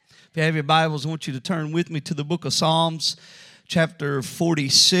If you have your Bibles, I want you to turn with me to the book of Psalms, chapter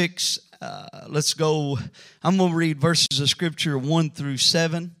 46. Let's go. I'm going to read verses of Scripture 1 through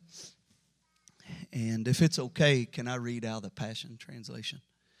 7. And if it's okay, can I read out of the Passion Translation?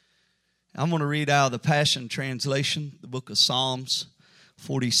 I'm going to read out of the Passion Translation, the book of Psalms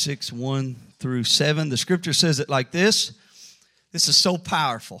 46, 1 through 7. The Scripture says it like this. This is so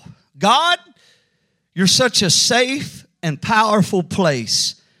powerful. God, you're such a safe and powerful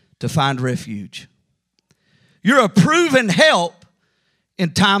place to find refuge. You're a proven help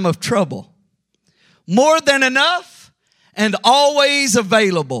in time of trouble. More than enough and always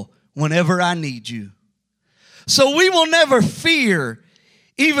available whenever I need you. So we will never fear,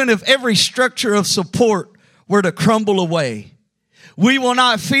 even if every structure of support were to crumble away. We will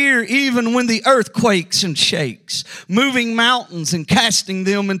not fear even when the earth quakes and shakes, moving mountains and casting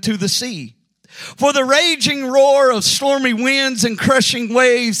them into the sea. For the raging roar of stormy winds and crushing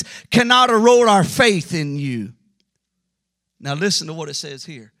waves cannot erode our faith in you. Now listen to what it says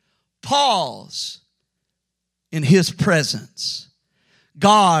here. Pause in His presence.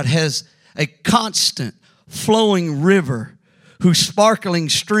 God has a constant flowing river whose sparkling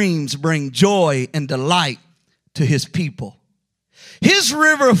streams bring joy and delight to His people. His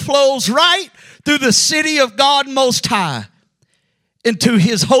river flows right through the city of God Most High into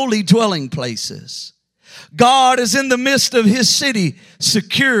His holy dwelling places. God is in the midst of His city,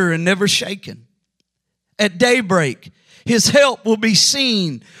 secure and never shaken. At daybreak, His help will be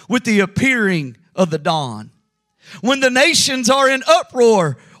seen with the appearing of the dawn. When the nations are in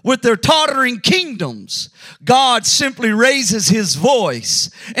uproar with their tottering kingdoms, God simply raises His voice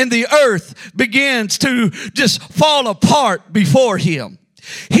and the earth begins to just fall apart before Him.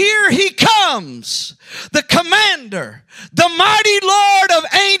 Here He comes, the commander, the mighty Lord of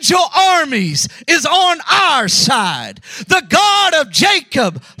angel armies is on our side. The God of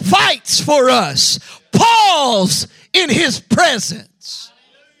Jacob fights for us. Pause in His presence.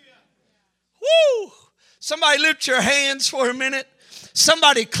 Woo! Somebody lift your hands for a minute.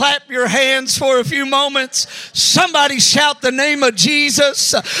 Somebody clap your hands for a few moments. Somebody shout the name of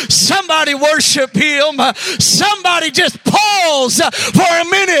Jesus. Somebody worship Him. Somebody just pause for a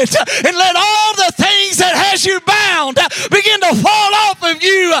minute and let all the things that has you bound begin to fall off of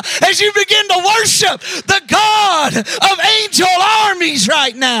you as you begin to worship the God of angel armies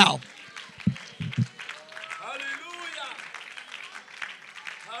right now. Hallelujah.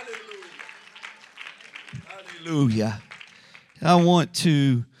 Hallelujah. Hallelujah. I want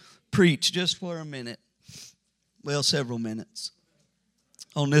to preach just for a minute, well, several minutes,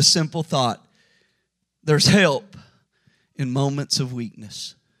 on this simple thought. There's help in moments of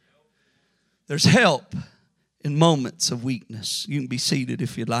weakness. There's help in moments of weakness. You can be seated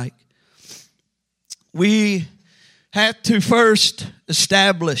if you'd like. We have to first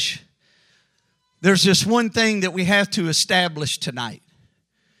establish, there's just one thing that we have to establish tonight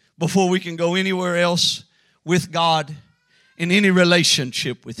before we can go anywhere else with God in any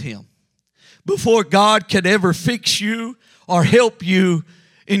relationship with Him. Before God could ever fix you or help you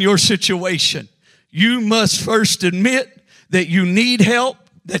in your situation, you must first admit that you need help,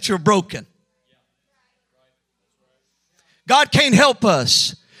 that you're broken. God can't help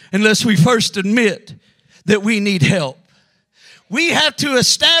us unless we first admit that we need help. We have to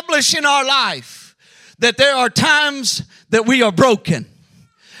establish in our life that there are times that we are broken.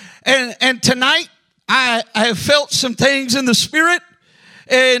 And tonight, I have felt some things in the Spirit,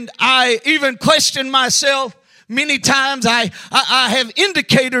 and I even question myself many times. I have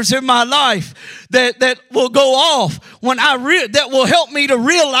indicators in my life that will go off when that will help me to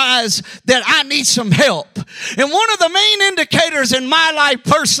realize that I need some help. And one of the main indicators in my life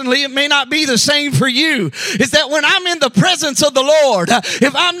personally, it may not be the same for you, is that when I'm in the presence of the Lord,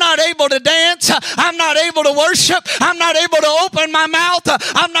 if I'm not able to dance, I'm not able to worship, I'm not able to open my mouth,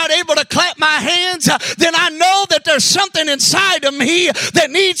 I'm not able to clap my hands, then I know that there's something inside of me that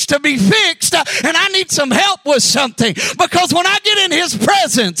needs to be fixed, and I need some help with something. Because when I get in His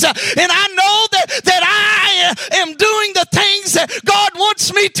presence, and I know that I am doing the things that God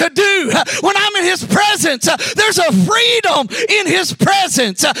wants me to do, when I'm in His presence, there's a freedom in His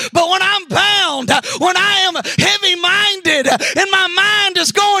presence. But when I'm bound, when I am heavy-minded and my mind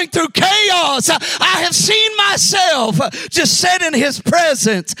is going through chaos, I have seen myself just sit in His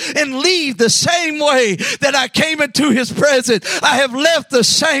presence and leave the same way that I came into His presence. I have left the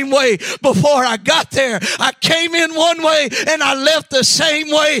same way before I got there. I came in one way and I left the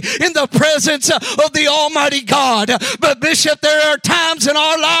same way in the presence of the Almighty God. But Bishop, there are times in our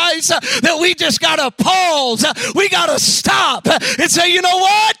our lives that we just got to pause. We got to stop and say, you know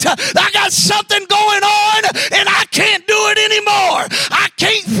what? I got something going on and I can't do it anymore. I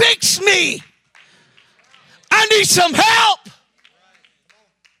can't fix me. I need some help.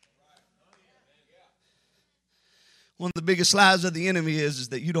 One of the biggest lies of the enemy is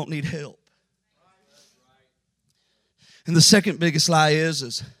that you don't need help. And the second biggest lie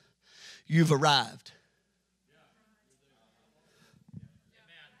is you've arrived.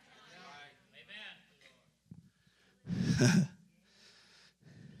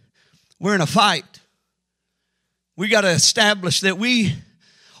 We're in a fight. We got to establish that we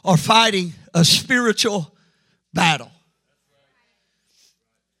are fighting a spiritual battle.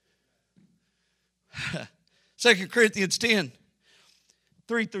 2 Corinthians 10,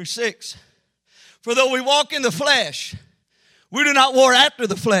 3-6. For though we walk in the flesh, we do not war after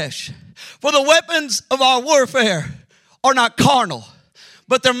the flesh. For the weapons of our warfare are not carnal,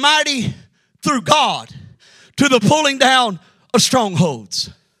 but they're mighty through God to the pulling down of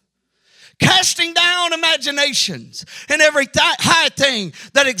strongholds. Casting down imaginations and every high thing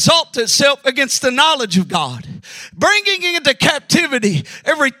that exalts itself against the knowledge of God. Bringing into captivity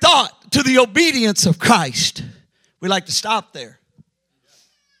every thought to the obedience of Christ. We like to stop there.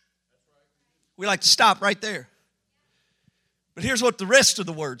 We like to stop right there. But here's what the rest of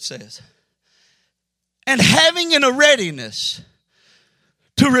the word says. And having in a readiness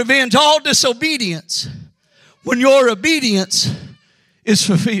to revenge all disobedience when your obedience is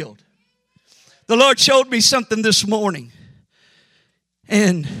fulfilled. The Lord showed me something this morning.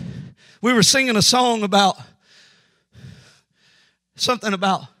 And we were singing a song about something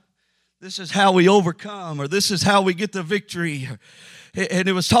about this is how we overcome, or this is how we get the victory. And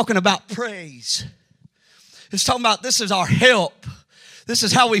it was talking about praise. It's talking about this is our help. This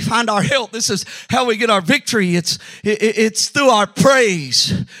is how we find our help. This is how we get our victory. It's through our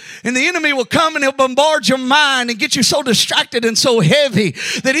praise. And the enemy will come and he'll bombard your mind and get you so distracted and so heavy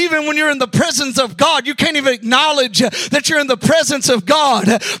that even when you're in the presence of God, you can't even acknowledge that you're in the presence of God,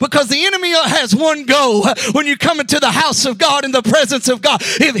 because the enemy has one goal when you come into the house of God, in the presence of God.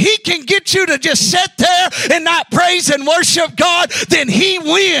 If he can get you to just sit there and not praise and worship God, then he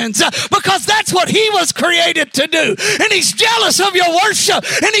wins, because that's what he was created to do. And he's jealous of your worship.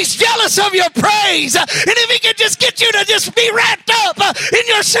 And he's jealous of your praise. And if he can just get you to just be wrapped up in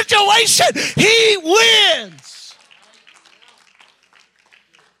your situation, he wins.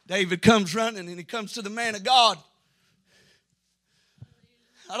 David comes running and he comes to the man of God.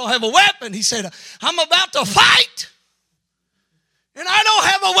 I don't have a weapon. He said, I'm about to fight and I don't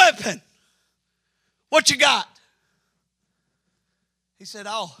have a weapon. What you got? He said,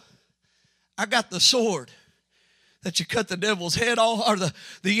 I got the sword that you cut the devil's head off, or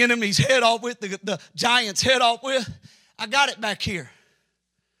the enemy's head off with, the giant's head off with. I got it back here.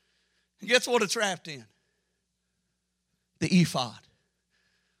 And guess what it's wrapped in? The ephod.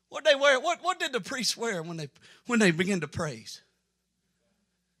 What they wear? What did the priests wear when they begin to praise?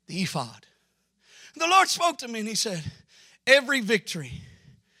 The ephod. And the Lord spoke to me and he said, every victory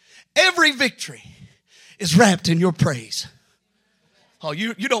is wrapped in your praise. Oh,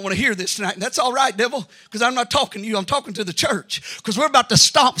 you don't want to hear this tonight. And that's all right, devil, because I'm not talking to you. I'm talking to the church, because we're about to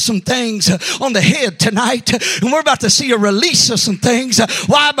stomp some things on the head tonight, and we're about to see a release of some things.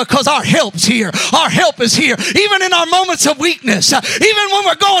 Why? Because our help's here. Our help is here. Even in our moments of weakness, even when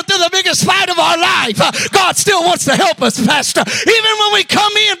we're going through the biggest fight of our life, God still wants to help us, Pastor. Even when we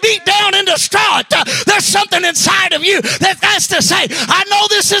come in beat down and distraught, there's something inside of you that has to say, I know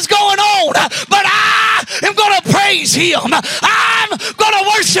this is going on, but I am going to praise him. I'm going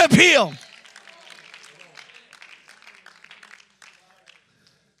to worship him.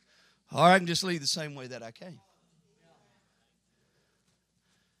 Or I can just leave the same way that I came.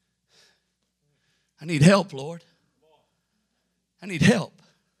 I need help, Lord. I need help.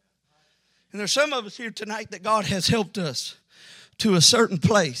 And there's some of us here tonight that God has helped us to a certain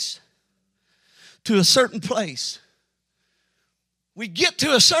place. To a certain place. We get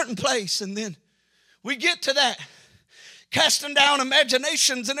to a certain place, and then we get to that, casting down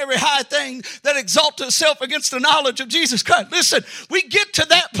imaginations and every high thing that exalts itself against the knowledge of Jesus Christ. Listen, we get to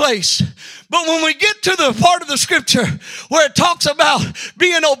that place. But when we get to the part of the scripture where it talks about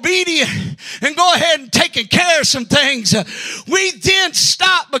being obedient and go ahead and taking care of some things, we then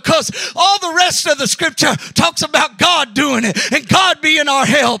stop, because all the rest of the scripture talks about God doing it and God being our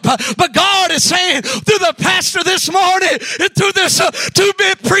help. But God is saying through the pastor this morning and through this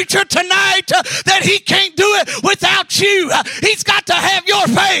two-bit preacher tonight that he can't do it without you. He's got to have your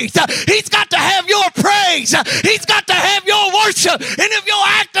faith. He's got to have your praise. He's got to have your worship. And if you'll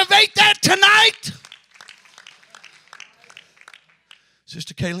activate that tonight, Sister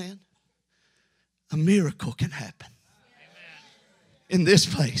Kaylin, a miracle can happen in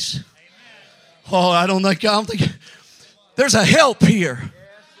this place. Oh, I don't think there's a help here.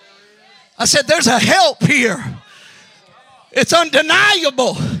 I said there's a help here. It's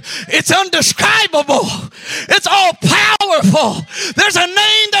undeniable. It's undescribable. It's all powerful. There's a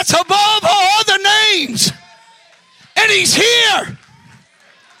name that's above all other names. And he's here.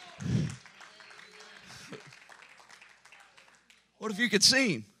 What if you could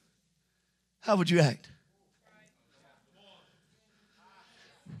see him? How would you act?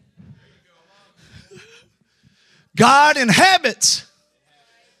 God inhabits.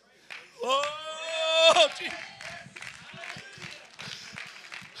 Oh, geez.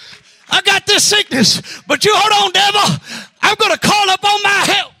 I got this sickness, but you hold on, devil. I'm going to call up on my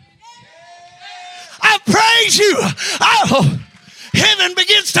help. I praise you. Heaven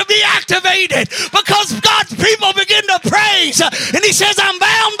begins to be activated because God's people begin to praise. And he says, I'm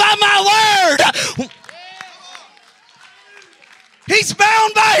bound by my word. He's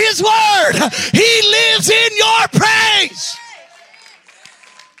bound by his word. He lives in your praise.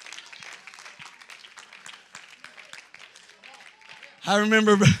 I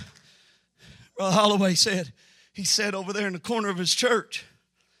remember Brother Holloway said, he sat over there in the corner of his church,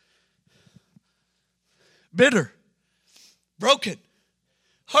 bitter, broken,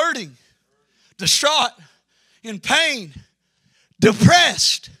 hurting, distraught, in pain,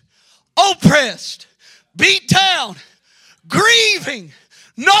 depressed, oppressed, beat down, grieving,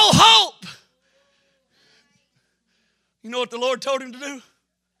 no hope. You know what the Lord told him to do?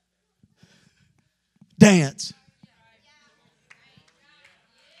 Dance.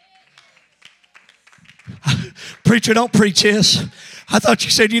 Preacher, don't preach this. I thought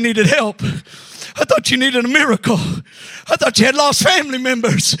you said you needed help. I thought you needed a miracle. I thought you had lost family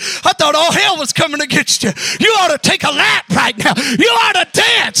members. I thought all hell was coming against you. You ought to take a lap right now. You ought to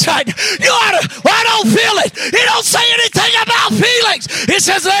dance right now. You ought to, well, I don't feel it. It don't say anything about feelings. It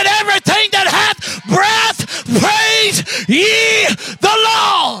says, let everything that hath breath praise ye the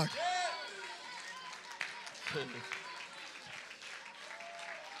Lord.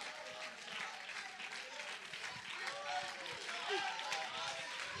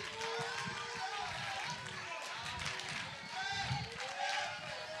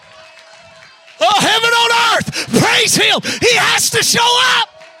 Oh, heaven on earth, praise him. He has to show up.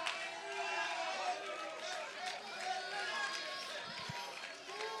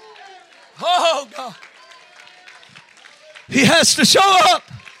 Oh, God. He has to show up.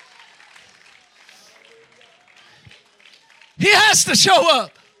 He has to show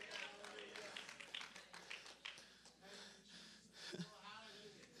up.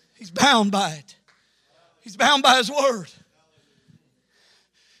 He's bound by it. He's bound by his word.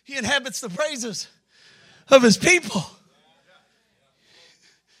 He inhabits the praises of his people.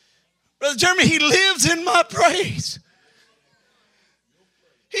 Brother Jeremy, he lives in my praise.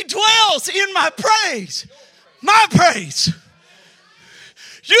 He dwells in my praise. My praise.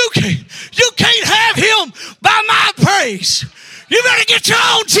 You can't have him by my praise. You better get your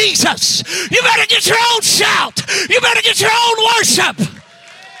own Jesus. You better get your own shout. You better get your own worship.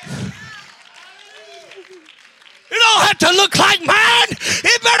 It don't have to look like mine.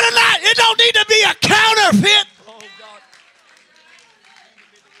 It better not. It don't need to be a counterfeit. Oh, God.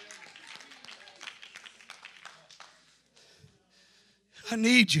 I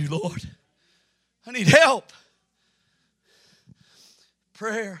need you, Lord. I need help.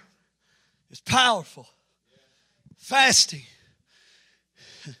 Prayer is powerful. Fasting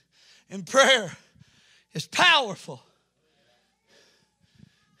and prayer is powerful.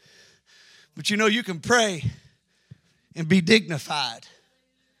 But you know, you can pray and be dignified.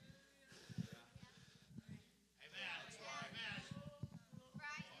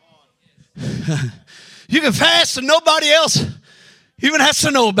 You can fast and nobody else even has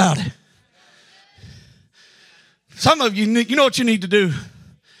to know about it. Some of you, you know what you need to do?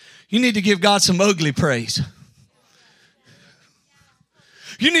 You need to give God some ugly praise.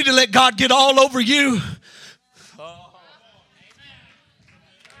 You need to let God get all over you.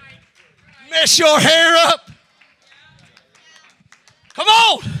 Mess your hair up. Come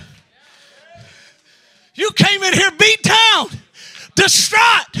on. You came in here beat down,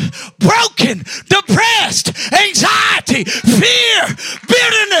 distraught, broken, depressed, anxiety, fear,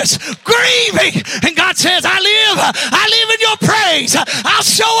 bitterness, grieving. And God says, I live in your praise. I'll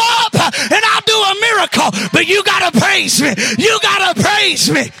show up and I'll do a miracle. But you got to praise me. You got to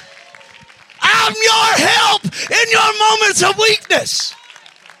praise me. I'm your help in your moments of weakness.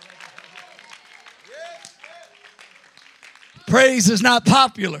 Praise is not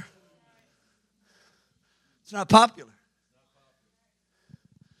popular. It's not popular.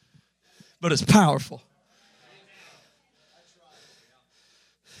 but it's powerful.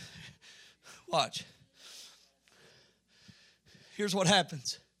 Watch. Here's what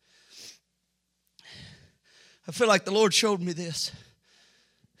happens. I feel like the Lord showed me this.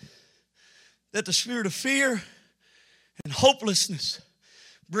 That the spirit of fear and hopelessness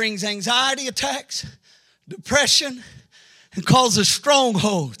brings anxiety attacks, depression, and causes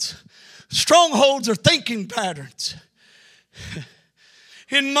strongholds. Strongholds are thinking patterns.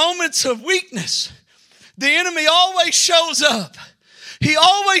 In moments of weakness, the enemy always shows up. He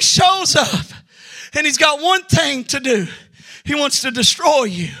always shows up. And he's got one thing to do. He wants to destroy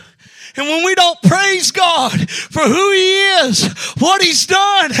you. And when we don't praise God for who He is, what He's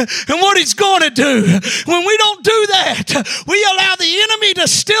done, and what He's going to do, when we don't do that, we allow the enemy to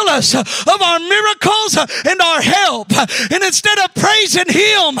steal us of our miracles and our help. And instead of praising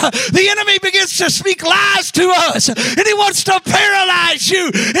Him, the enemy begins to speak lies to us. And he wants to paralyze you.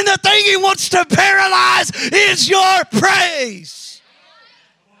 And the thing he wants to paralyze is your praise.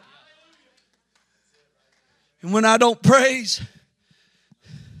 And when I don't praise,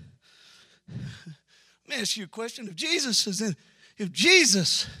 let me ask you a question. If Jesus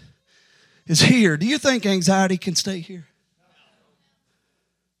is here, do you think anxiety can stay here?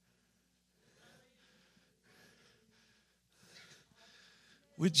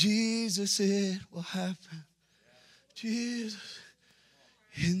 With Jesus it will happen. Jesus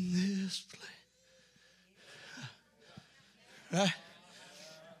in this place. Right?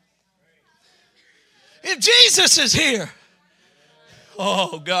 If Jesus is here,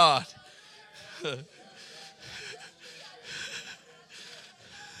 oh God.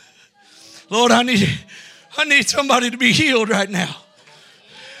 Lord, I need somebody to be healed right now.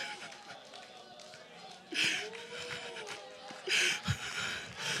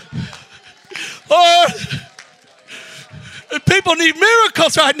 Lord, people need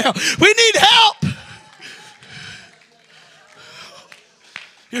miracles right now. We need help.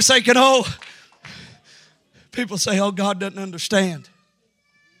 You're thinking, oh, people say, oh, God doesn't understand.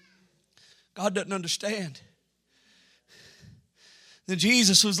 God doesn't understand. Then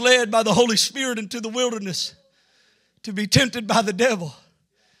Jesus was led by the Holy Spirit into the wilderness to be tempted by the devil.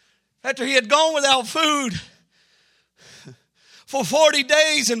 After he had gone without food for 40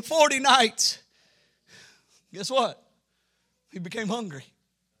 days and 40 nights, guess what? He became hungry.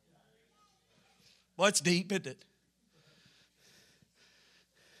 Well, it's deep, isn't it?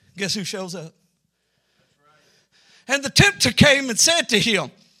 Guess who shows up? And the tempter came and said to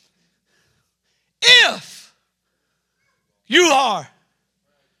him, if you are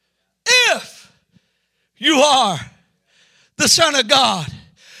the Son of God,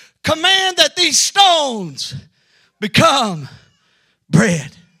 command that these stones become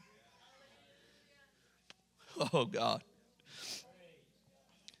bread. Oh, God.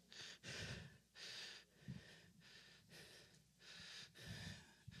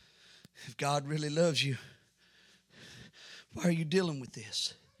 If God really loves you, why are you dealing with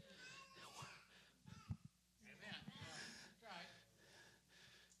this?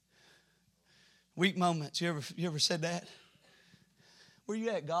 Weak moments. You ever said that? Where you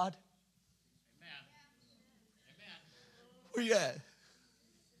at, God? Where you at?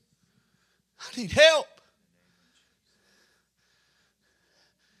 I need help.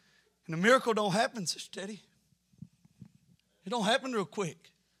 And a miracle don't happen so steady. It don't happen real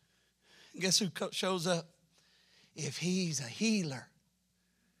quick. And guess who shows up? If He's a healer,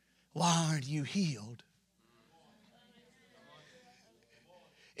 why aren't you healed?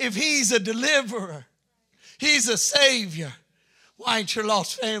 If He's a deliverer, He's a savior, why ain't your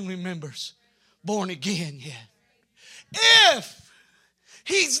lost family members born again yet? If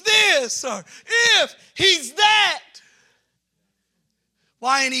He's this or if He's that,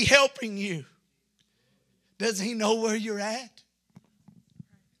 why ain't He helping you? Doesn't He know where you're at?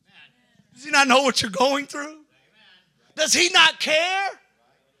 Does He not know what you're going through? Does He not care?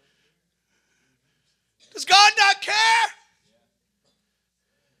 Does God not care?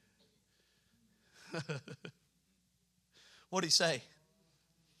 What did He say?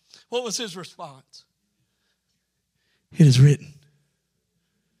 What was His response? It is written.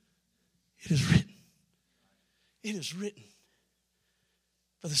 It is written. It is written.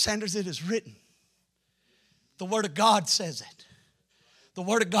 Brother Sanders, it is written. The Word of God says it. The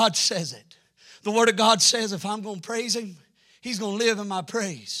Word of God says it. The Word of God says if I'm going to praise Him, He's going to live in my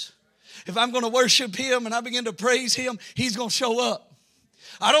praise. If I'm going to worship Him and I begin to praise Him, He's going to show up.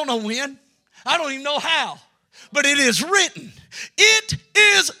 I don't know when. I don't even know how. But it is written. It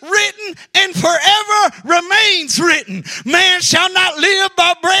is written and forever remains written. Man shall not live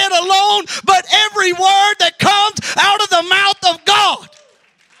by bread alone, but every word that comes out of the mouth of God.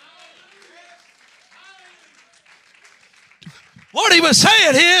 What he was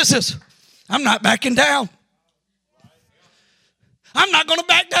saying is I'm not backing down. I'm not going to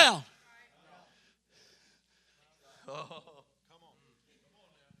back down. Oh.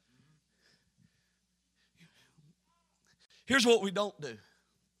 Here's what we don't do.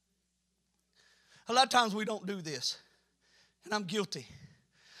 A lot of times we don't do this, and I'm guilty.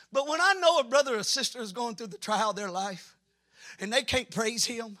 But when I know a brother or sister is going through the trial of their life, and they can't praise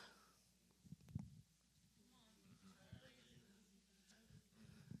him,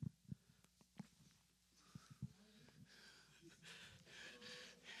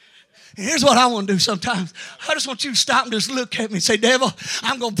 and here's what I want to do sometimes. I just want you to stop and just look at me and say, devil,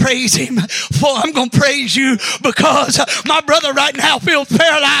 I'm going to praise him. I'm going to praise you because my brother right now feels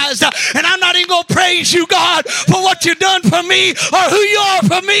paralyzed. And I'm not even going to praise you, God, for what you've done for me or who you are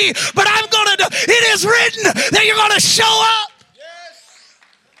for me. But I'm going to do. It is written that you're going to show up.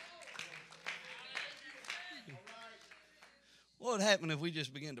 What would happen if we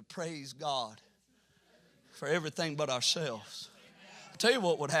just began to praise God for everything but ourselves? I'll tell you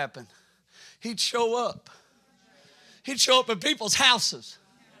what would happen. He'd show up. He'd show up in people's houses.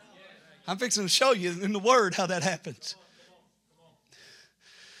 I'm fixing to show you in the Word how that happens.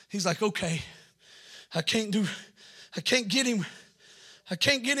 He's like, okay, I can't get him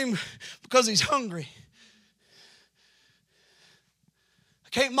because he's hungry. I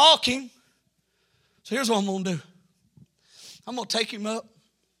can't mock him. So here's what I'm going to do. I'm going to take him up.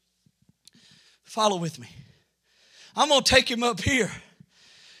 Follow with me. I'm going to take him up here.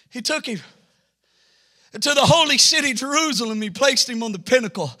 He took him to the holy city, Jerusalem. He placed him on the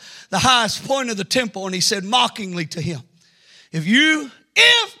pinnacle, the highest point of the temple, and he said mockingly to him, if you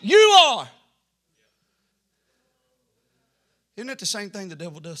are. Isn't it the same thing the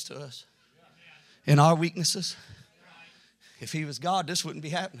devil does to us? In our weaknesses? If he was God, this wouldn't be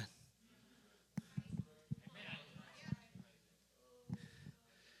happening.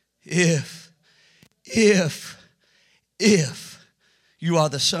 If you are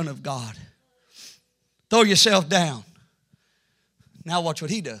the Son of God, throw yourself down. Now watch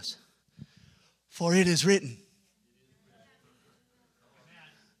what he does. For it is written.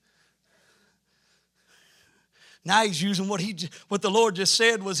 Now he's using what the Lord just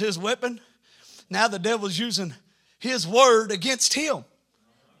said was his weapon. Now the devil's using his word against him.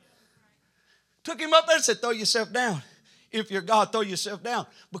 Took him up there and said, throw yourself down. If you're God, throw yourself down.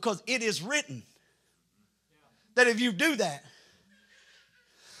 Because it is written that if you do that,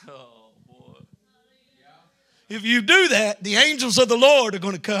 oh boy. If you do that, the angels of the Lord are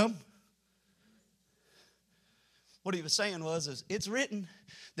going to come. What he was saying was, it's written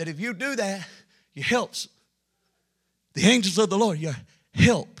that if you do that, your helps. The angels of the Lord, your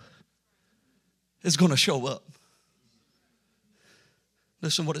help is going to show up.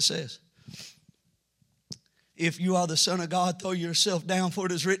 Listen what it says. If you are the Son of God, throw yourself down, for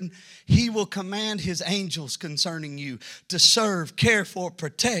it is written, He will command His angels concerning you to serve, care for,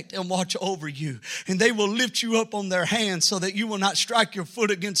 protect, and watch over you. And they will lift you up on their hands so that you will not strike your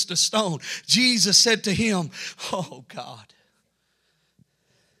foot against a stone. Jesus said to him, oh God.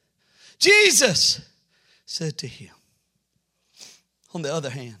 Jesus said to him, on the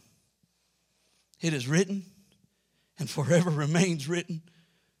other hand, it is written, and forever remains written,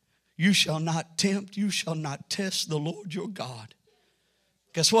 you shall not tempt, you shall not test the Lord your God.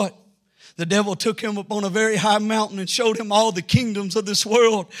 Guess what? The devil took him up on a very high mountain and showed him all the kingdoms of this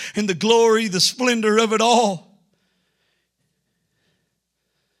world and the glory, the splendor of it all.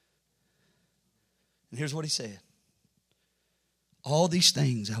 And here's what he said. All these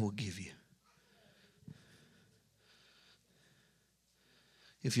things I will give you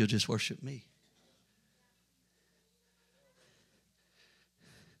if you'll just worship me.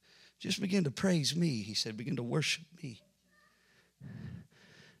 Just begin to praise me, he said. Begin to worship me.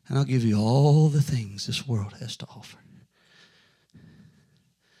 And I'll give you all the things this world has to offer.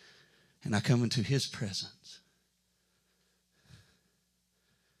 And I come into his presence,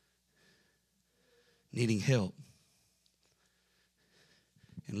 needing help,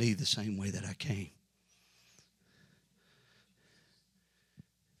 and leave the same way that I came.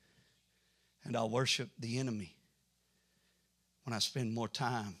 And I'll worship the enemy when I spend more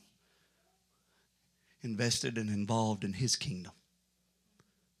time invested and involved in his kingdom.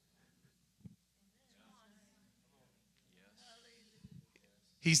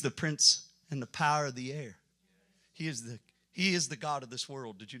 He's the prince and the power of the air. He is the God of this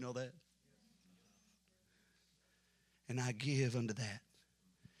world. Did you know that? And I give unto that.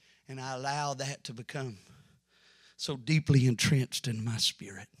 And I allow that to become so deeply entrenched in my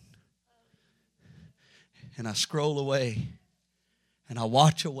spirit. And I scroll away and I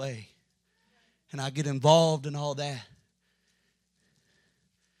watch away. And I get involved in all that.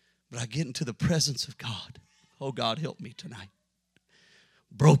 But I get into the presence of God. Oh, God, help me tonight.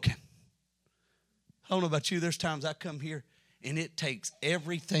 Broken. I don't know about you. There's times I come here and it takes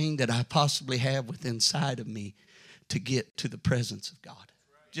everything that I possibly have within inside of me to get to the presence of God.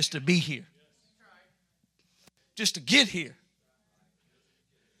 Just to be here. Just to get here.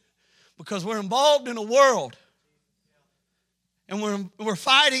 Because we're involved in a world. And we're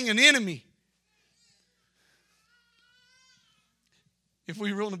fighting an enemy. If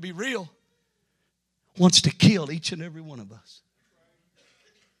we want to be real, wants to kill each and every one of us.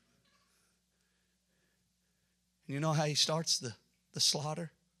 You know how he starts the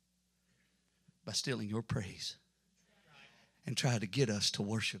slaughter? By stealing your praise. And try to get us to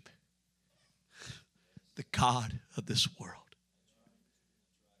worship the God of this world.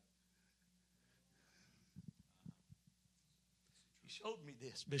 He showed me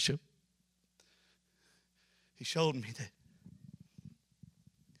this, Bishop. He showed me that.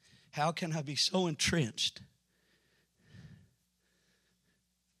 How can I be so entrenched?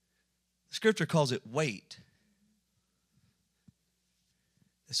 The scripture calls it weight.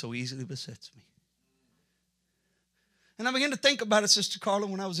 That so easily besets me. And I began to think about it, Sister Carla,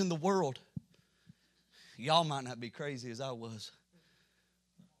 when I was in the world. Y'all might not be crazy as I was.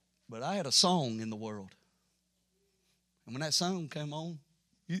 But I had a song in the world. And when that song came on,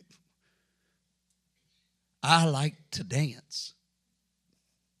 I like to dance.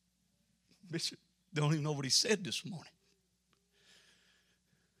 Bishop don't even know what he said this morning.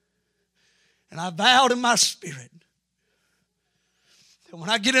 And I vowed in my spirit that when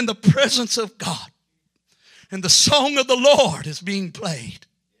I get in the presence of God and the song of the Lord is being played,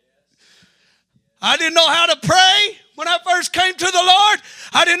 I didn't know how to pray when I first came to the Lord.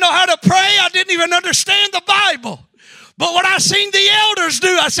 I didn't know how to pray. I didn't even understand the Bible. But when I seen the elders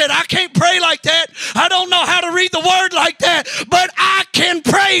do, I said, I can't pray like that. I don't know how to read the word like that, but I can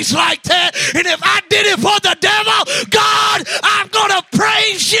praise like that. And if I did it for the devil, God, I'm going to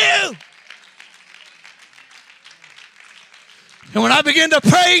praise you. And when I began to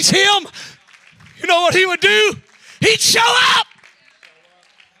praise him, you know what he would do? He'd show up.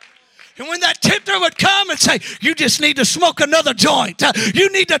 And when that tempter would come and say, you just need to smoke another joint.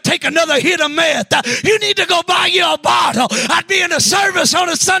 You need to take another hit of meth. You need to go buy you a bottle. I'd be in a service on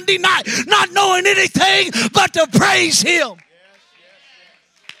a Sunday night not knowing anything but to praise him.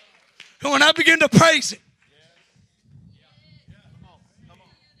 And when I begin to praise him,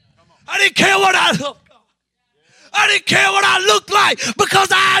 I didn't care what I looked like. I didn't care what I looked like because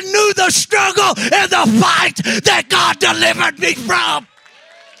I knew the struggle and the fight that God delivered me from.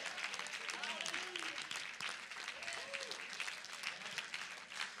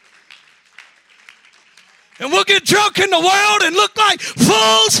 And we'll get drunk in the world and look like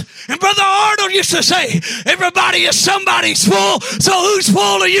fools. And Brother Arnold used to say, everybody is somebody's fool. So whose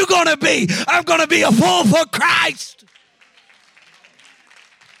fool are you going to be? I'm going to be a fool for Christ.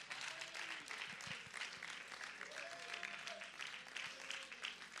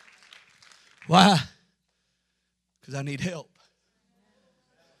 Why? Because I need help.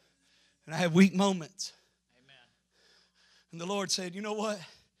 And I have weak moments. Amen. And the Lord said, you know what?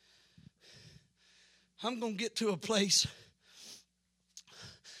 I'm going to get to a place.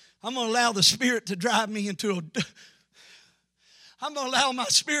 I'm going to allow the Spirit to drive me into I'm going to allow my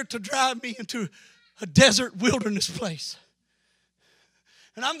Spirit to drive me into a desert wilderness place.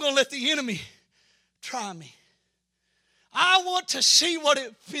 And I'm going to let the enemy try me. I want to see what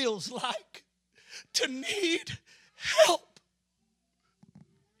it feels like to need help.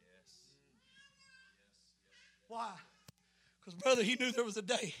 Why? Because, brother, he knew there was a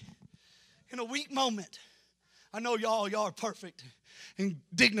day. In a weak moment, I know y'all are perfect and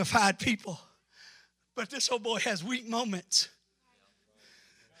dignified people, but this old boy has weak moments.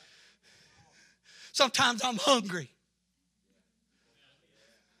 Sometimes I'm hungry.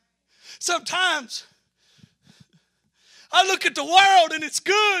 Sometimes I look at the world and its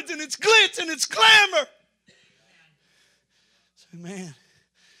goods and its glitz and its glamour. So, man,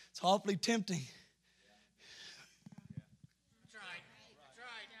 it's awfully tempting.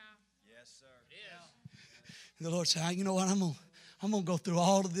 And the Lord said, you know what, I'm gonna go through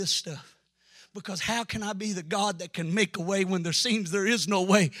all of this stuff. Because how can I be the God that can make a way when there seems there is no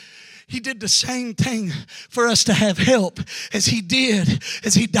way? He did the same thing for us to have help as he did,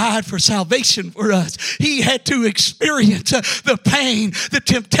 as he died for salvation for us. He had to experience the pain, the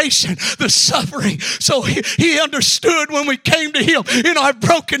temptation, the suffering. So he understood when we came to him in our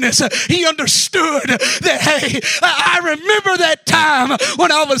brokenness. He understood that, hey, I remember that time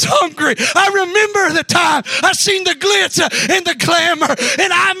when I was hungry. I remember the time I seen the glitz and the glamour,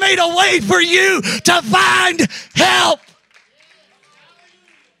 and I made a way for you to find help.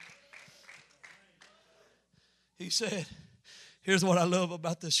 He said, here's what I love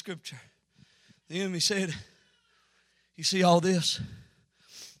about this scripture. The enemy said, you see all this?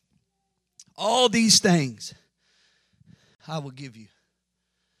 All these things I will give you.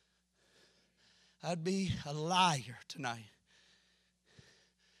 I'd be a liar tonight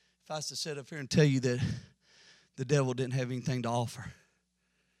if I was to sit up here and tell you that the devil didn't have anything to offer.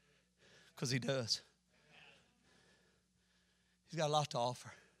 Because he does. He's got a lot to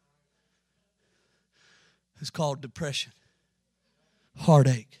offer. It's called depression,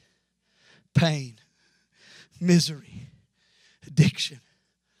 heartache, pain, misery, addiction,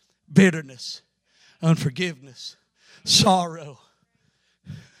 bitterness, unforgiveness, sorrow.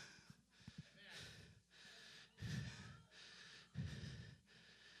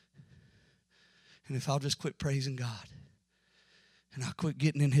 And if I'll just quit praising God and I'll quit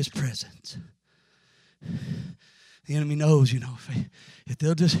getting in His presence, the enemy knows, if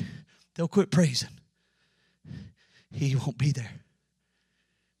they'll quit praising, he won't be there.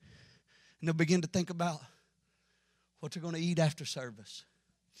 And they'll begin to think about what they're going to eat after service,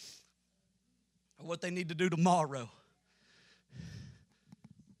 or what they need to do tomorrow.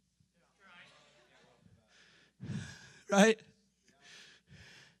 Right?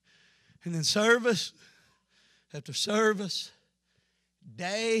 And then service after service,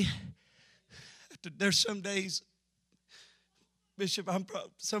 day after, there's some days, Bishop,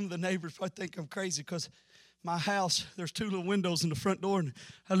 some of the neighbors probably think I'm crazy because my house, there's 2 little windows in the front door, and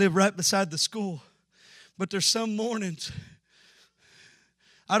I live right beside the school. But there's some mornings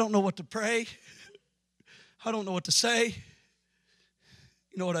I don't know what to pray. I don't know what to say.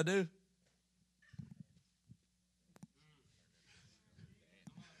 You know what I do?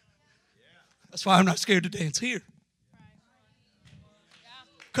 That's why I'm not scared to dance here.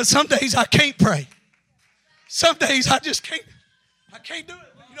 Because some days I can't pray. Some days I just can't. I can't do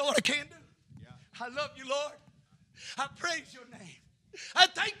it. You know what I can do? I love you, Lord. I praise your name. I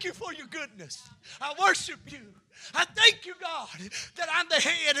thank you for your goodness. I worship you. I thank you, God, that I'm the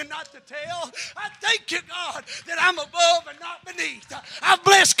head and not the tail. I thank you, God, that I'm above and not beneath. I'm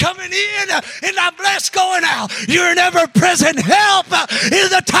blessed coming in and I'm blessed going out. You're an ever-present help in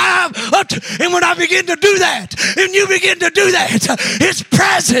the time. And when I begin to do that, and you begin to do that, His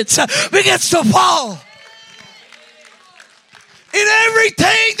presence begins to fall. And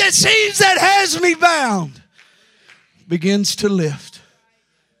everything that seems that has me bound begins to lift.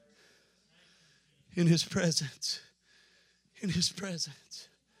 In His presence. In His presence.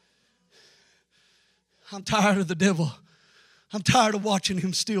 I'm tired of the devil. I'm tired of watching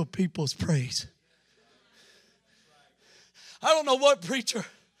him steal people's praise. I don't know what preacher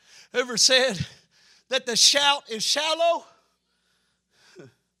ever said that the shout is shallow.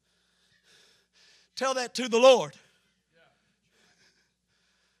 Tell that to the Lord.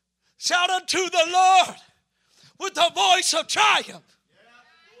 Shout unto the Lord with the voice of triumph.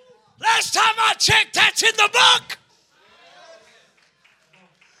 Last time I checked, that's in the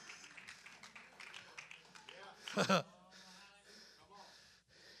book.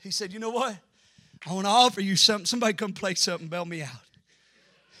 He said, you know what? I want to offer you something. Somebody come play something, bail me out.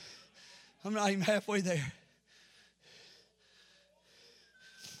 I'm not even halfway there.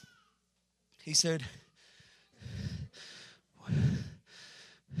 He said,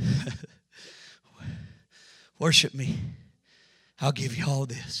 worship me. I'll give you all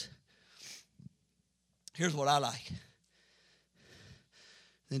this. Here's what I like.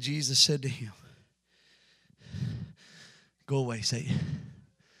 Then Jesus said to him, go away, Satan.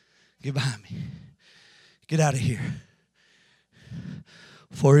 Get behind me. Get out of here.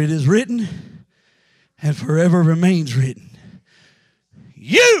 For it is written, and forever remains written,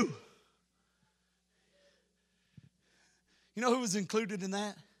 you. You know who was included in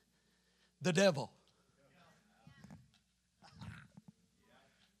that? The devil.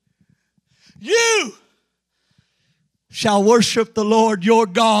 You shall worship the Lord your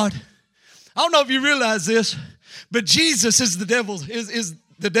God. I don't know if you realize this, but Jesus is the devil, is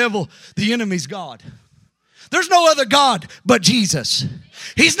the devil, the enemy's God. There's no other God but Jesus.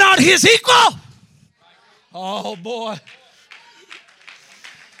 He's not his equal. Oh boy.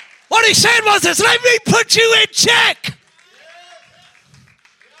 What he said was this, let me put you in check.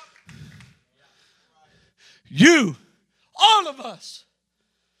 You, all of us,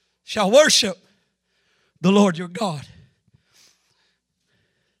 shall worship the Lord your God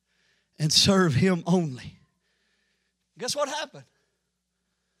and serve him only. Guess what happened?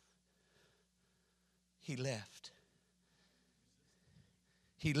 He left.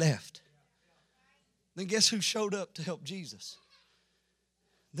 He left. Then guess who showed up to help Jesus?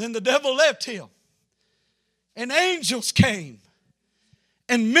 Then the devil left him. And angels came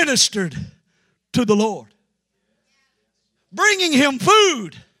and ministered to the Lord. bringing Him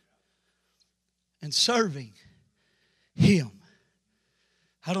food, and serving Him.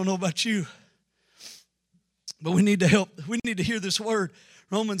 I don't know about you, but we need to help. We need to hear this word.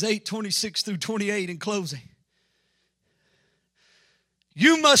 Romans 8:26 through 28 in closing.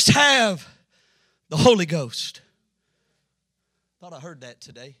 You must have the Holy Ghost. Thought I heard that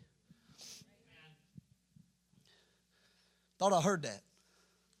today. Thought I heard that.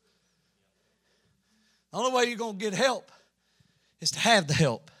 The only way you're going to get help is to have the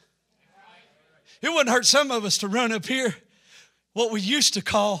help. It wouldn't hurt some of us to run up here what we used to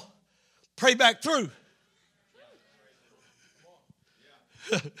call pray back through.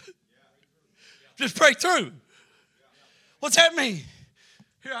 Just pray through. What's that mean?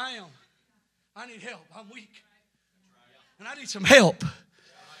 Here I am. I need help. I'm weak. And I need some help.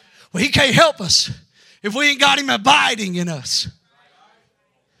 Well, He can't help us if we ain't got Him abiding in us.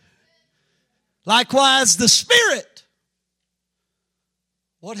 Likewise, the Spirit.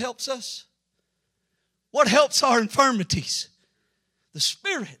 What helps us? What helps our infirmities? The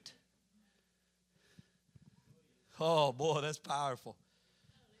Spirit. Oh, boy, that's powerful.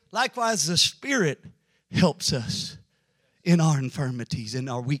 Likewise, the Spirit helps us in our infirmities, in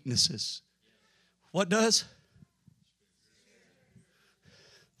our weaknesses. What does?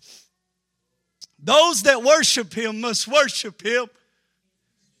 Those that worship Him must worship Him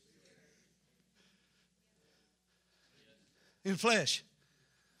in flesh.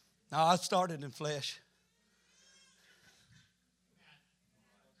 Now, I started in flesh.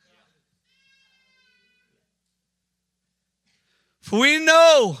 For we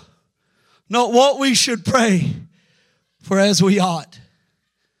know not what we should pray for as we ought.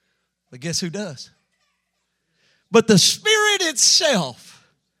 But guess who does? But the Spirit itself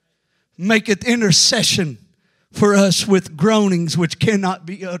maketh intercession for us with groanings which cannot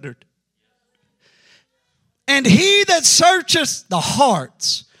be uttered. And He that searcheth the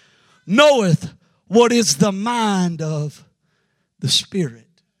hearts knoweth what is the mind of the Spirit.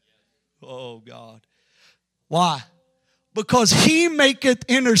 Oh, God. Why? Because He maketh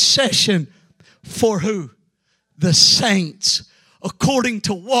intercession for who? The saints. According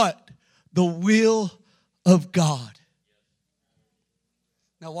to what? The will of God.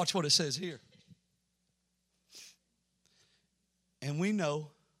 Now watch what it says here. And we know,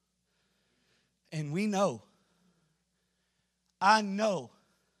 I know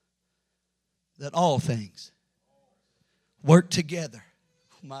that all things work together,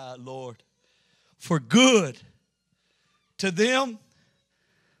 my Lord, for good to them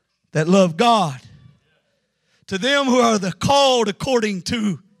that love God, to them who are the called according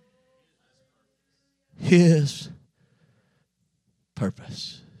to His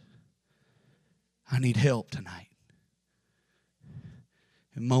purpose. I need help tonight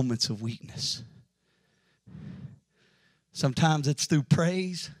in moments of weakness. Sometimes it's through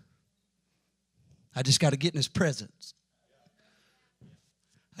praise. I just got to get in His presence.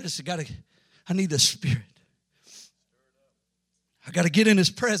 I need the Spirit. I got to get in His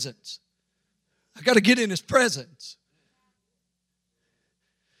presence. I got to get in His presence.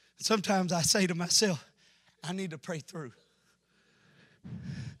 Sometimes I say to myself, I need to pray through.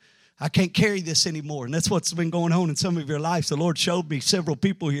 I can't carry this anymore. And that's what's been going on in some of your lives. The Lord showed me several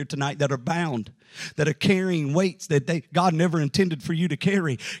people here tonight that are bound, that are carrying weights that God never intended for you to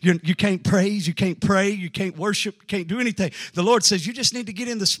carry. You can't praise, you can't pray, you can't worship, you can't do anything. The Lord says you just need to get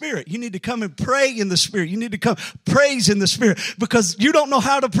in the Spirit. You need to come and pray in the Spirit. You need to come praise in the Spirit, because you don't know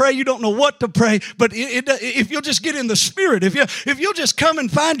how to pray, you don't know what to pray, but if you'll just get in the Spirit, if you'll just come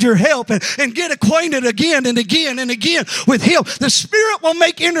and find your help and get acquainted again and again and again with Him, the Spirit will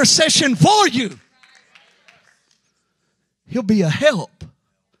make intercession for you. He'll be a help.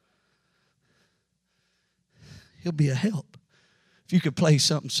 He'll be a help. If you could play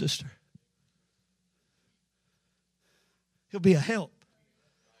something, sister. He'll be a help.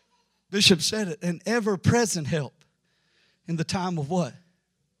 Bishop said it, an ever-present help in the time of what?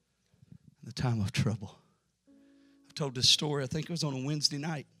 In the time of trouble. I told this story, I think it was on a Wednesday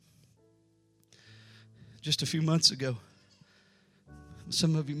night, just a few months ago.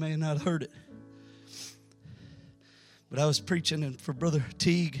 Some of you may not have heard it. But I was preaching for Brother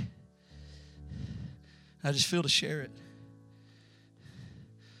Teague. I just feel to share it.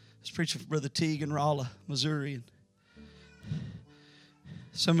 I was preaching for Brother Teague in Rolla, Missouri. And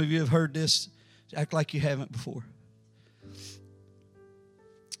some of you have heard this. Act like you haven't before.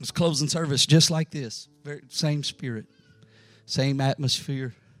 It was closing service just like this. Same spirit. Same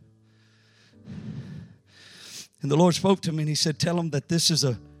atmosphere. And the Lord spoke to me and He said, tell them that this is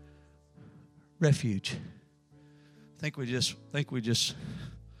a refuge. I think we just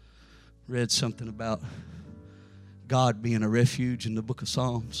read something about God being a refuge in the book of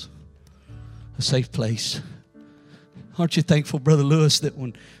Psalms, a safe place. Aren't you thankful, Brother Lewis, that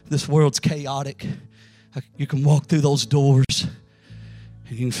when this world's chaotic, you can walk through those doors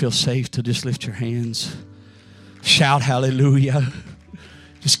and you can feel safe to just lift your hands, shout hallelujah,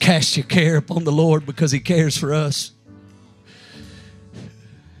 just cast your care upon the Lord because He cares for us.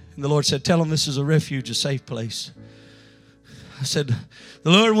 And the Lord said, tell them this is a refuge, a safe place. I said, the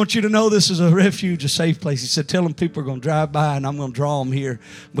Lord wants you to know this is a refuge, a safe place. He said, tell them people are going to drive by and I'm going to draw them here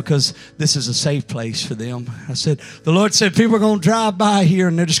because this is a safe place for them. I said, the Lord said people are going to drive by here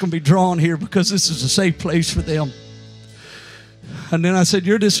and they're just going to be drawn here because this is a safe place for them. And then I said,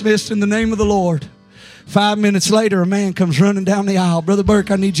 you're dismissed in the name of the Lord. 5 minutes later, a man comes running down the aisle. Brother Burke,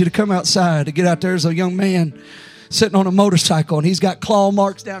 I need you to come outside. To get out there is a young man sitting on a motorcycle, and he's got claw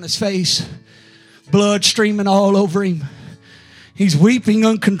marks down his face, blood streaming all over him. He's weeping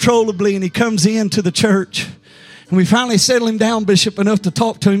uncontrollably, and he comes into the church. And we finally settle him down, Bishop, enough to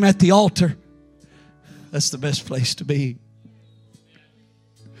talk to him at the altar. That's the best place to be.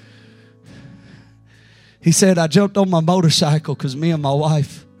 He said, I jumped on my motorcycle because me and my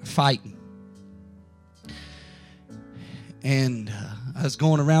wife are fighting. And I was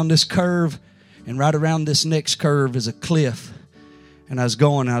going around this curve, and right around this next curve is a cliff. And I was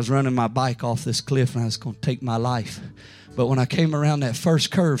running my bike off this cliff, and I was going to take my life. But when I came around that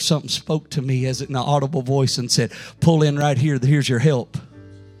first curve, something spoke to me as in an audible voice and said, pull in right here. Here's your help.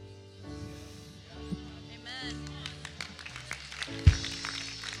 Amen.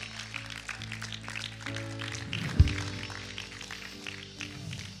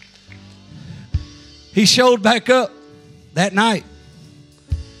 He showed back up that night.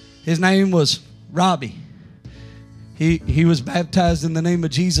 His name was Robbie. He was baptized in the name of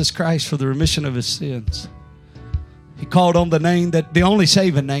Jesus Christ for the remission of his sins. He called on the name that the only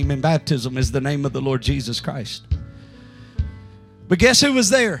saving name in baptism is the name of the Lord Jesus Christ. But guess who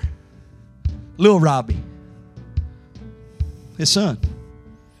was there? Little Robbie, his son.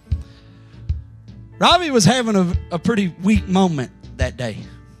 Robbie was having a pretty weak moment that day.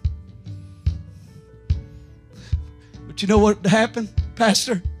 But you know what happened,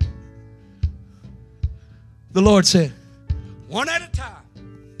 Pastor? The Lord said, one at a time.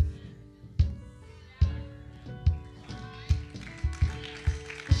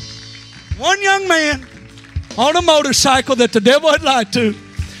 One young man on a motorcycle that the devil had lied to.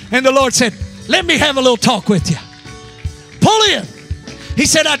 And the Lord said, let me have a little talk with you. Pull in. He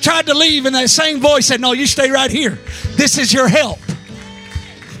said, I tried to leave, and that same voice said, no, you stay right here. This is your help.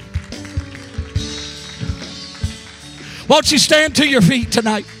 Won't you stand to your feet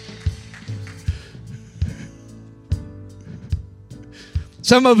tonight?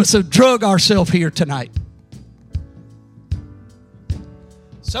 Some of us have drug ourselves here tonight.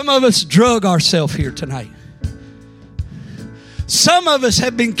 Some of us drug ourselves here tonight. Some of us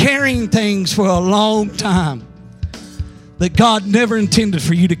have been carrying things for a long time that God never intended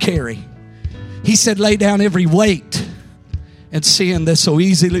for you to carry. He said, lay down every weight and sin that so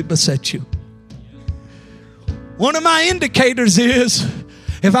easily beset you. One of my indicators is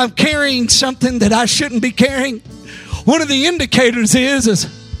if I'm carrying something that I shouldn't be carrying, one of the indicators is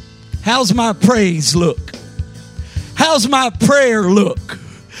how's my praise look? How's my prayer look?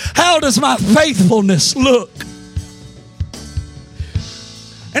 How does my faithfulness look?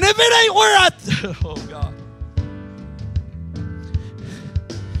 And if it ain't where oh God,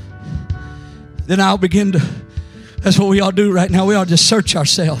 then I'll begin to, that's what we all do right now. We all just search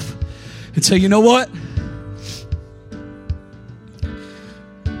ourselves and say, you know what?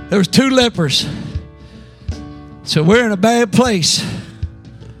 There was 2 lepers. So we're in a bad place.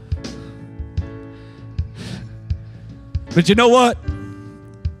 But you know what?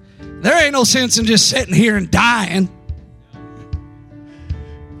 There ain't no sense in just sitting here and dying.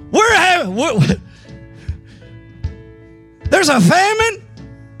 There's a famine.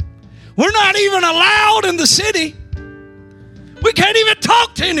 We're not even allowed in the city. We can't even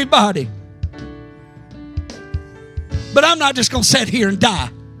talk to anybody. But I'm not just going to sit here and die.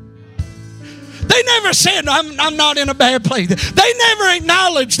 They never said, I'm not in a bad place. They never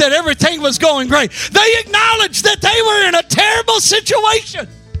acknowledged that everything was going great. They acknowledged that they were in a terrible situation.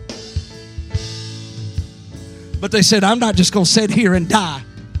 But they said, I'm not just going to sit here and die.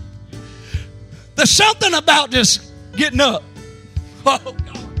 There's something about just getting up. Oh,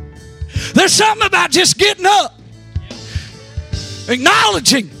 God. There's something about just getting up.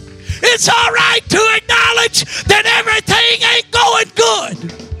 Acknowledging. It's all right to acknowledge that everything ain't going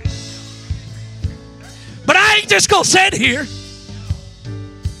good. But I ain't just going to sit here.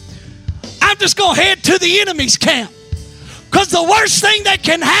 I'm just going to head to the enemy's camp. Because the worst thing that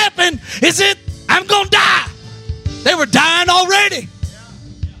can happen is that I'm going to die. They were dying already.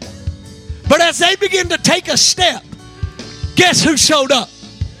 But as they began to take a step, guess who showed up?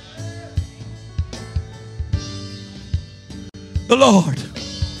 The Lord.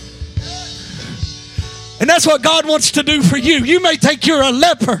 And that's what God wants to do for you. You may think you're a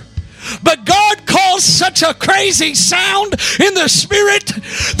leper, but God caused such a crazy sound in the spirit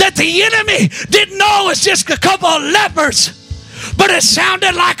that the enemy didn't know it was just a couple of lepers, but it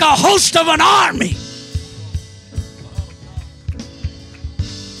sounded like a host of an army.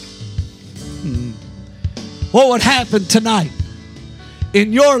 What would happen tonight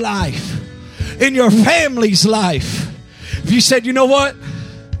in your life, in your family's life, if you said, you know what?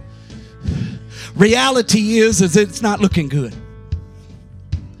 Reality is it's not looking good.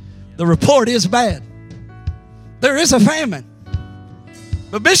 The report is bad. There is a famine.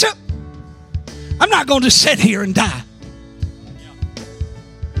 But Bishop, I'm not going to sit here and die.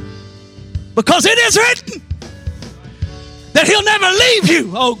 Because it is written that he'll never leave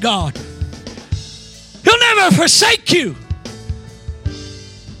you, oh God. He'll never forsake you.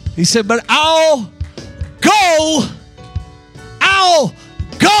 He said, but I'll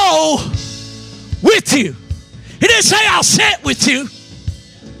go with you. He didn't say I'll sit with you.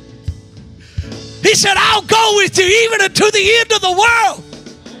 He said, I'll go with you even unto the end of the world.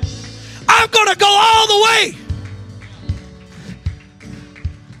 I'm going to go all the way.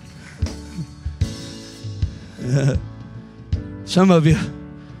 Some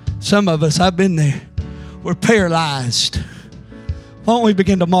of us, I've been there. We're paralyzed. Why don't we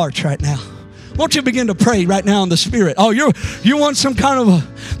begin to march right now? Won't you begin to pray right now in the Spirit? Oh, you want some kind of a...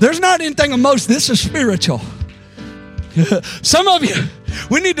 There's not anything emotional. This is spiritual. Some of you,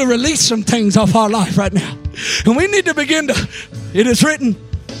 we need to release some things off our life right now. And we need to begin to... It is written.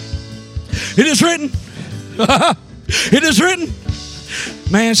 It is written. It is written.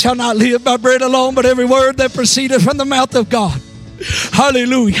 Man shall not live by bread alone, but every word that proceedeth from the mouth of God.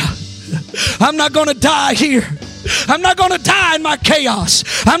 Hallelujah. I'm not going to die here. I'm not going to die in my chaos.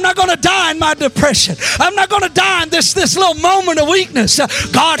 I'm not going to die in my depression. I'm not going to die in this little moment of weakness.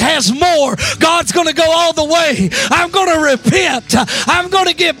 God has more. God's going to go all the way. I'm going to repent. I'm going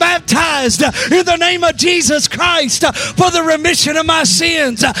to get baptized in the name of Jesus Christ for the remission of my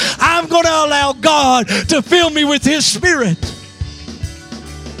sins. I'm going to allow God to fill me with His Spirit.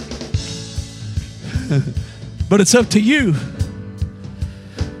 But it's up to you.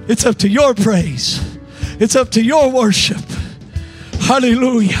 It's up to your praise. It's up to your worship.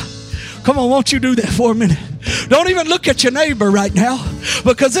 Hallelujah. Come on, won't you do that for a minute? Don't even look at your neighbor right now,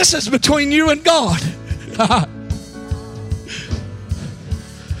 because this is between you and God.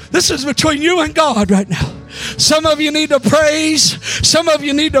 This is between you and God right now. Some of you need to praise. Some of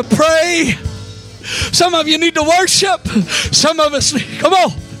you need to pray. Some of you need to worship. Some of us, come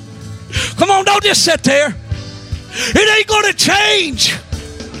on. Come on, don't just sit there. It ain't going to change.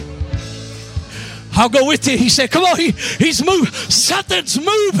 I'll go with you. He said, come on, he's moving. Something's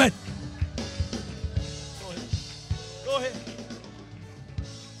moving.